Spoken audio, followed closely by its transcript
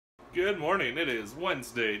Good morning. It is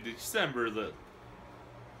Wednesday, December the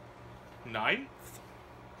 9th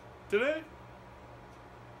today?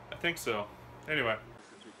 I think so. Anyway.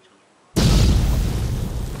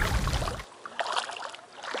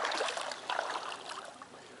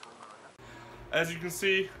 As you can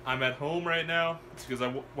see, I'm at home right now. It's because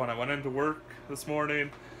when I went into work this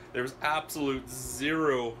morning, there was absolute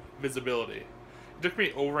zero visibility. It took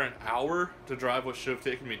me over an hour to drive what should have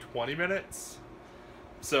taken me 20 minutes.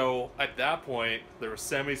 So at that point, there were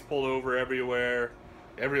semis pulled over everywhere.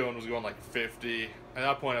 Everyone was going like 50. At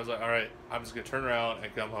that point, I was like, all right, I'm just going to turn around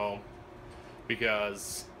and come home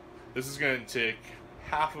because this is going to take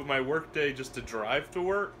half of my workday just to drive to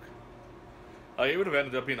work. It would have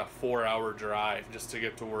ended up being a 4-hour drive just to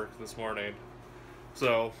get to work this morning.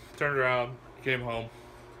 So turned around, came home,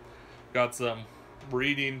 got some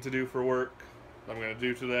reading to do for work I'm going to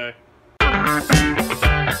do today.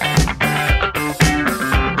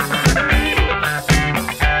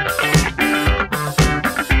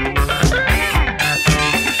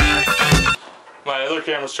 My other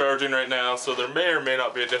camera's charging right now, so there may or may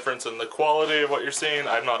not be a difference in the quality of what you're seeing.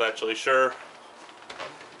 I'm not actually sure.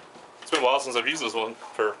 It's been a while since I've used this one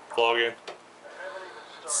for vlogging.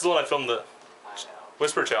 This is the one I filmed the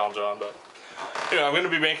Whisper Challenge on, but anyway, I'm going to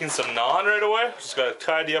be making some naan right away. Just got to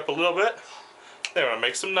tidy up a little bit. Then I'm going to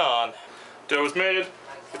make some naan. Dough is made.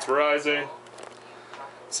 It's rising.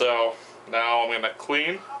 So now I'm going to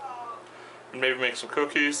clean and maybe make some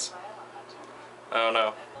cookies. I don't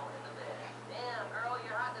know.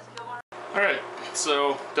 Alright,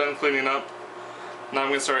 so done cleaning up. Now I'm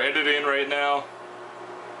going to start editing right now.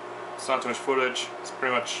 It's not too much footage. It's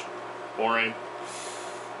pretty much boring.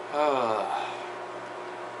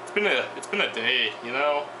 It's been a day, you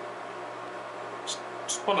know?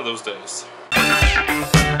 Just one of those days.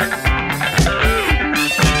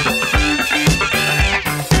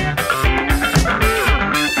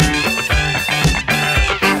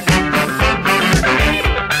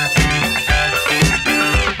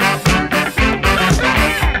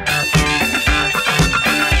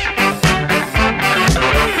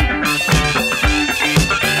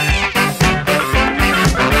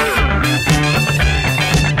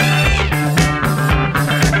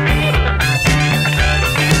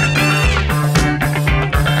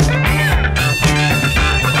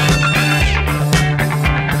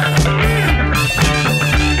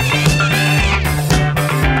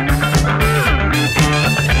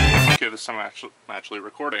 I'm actually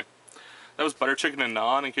recording. That was butter chicken and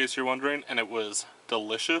naan, in case you're wondering, and it was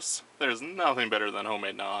delicious. There's nothing better than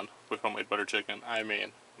homemade naan with homemade butter chicken. I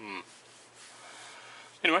mean,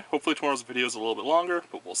 Anyway, hopefully tomorrow's video is a little bit longer,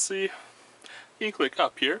 but we'll see. You can click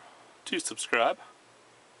up here to subscribe.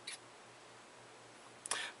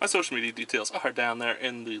 My social media details are down there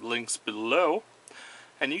in the links below.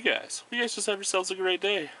 And you guys just have yourselves a great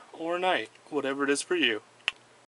day or night, whatever it is for you.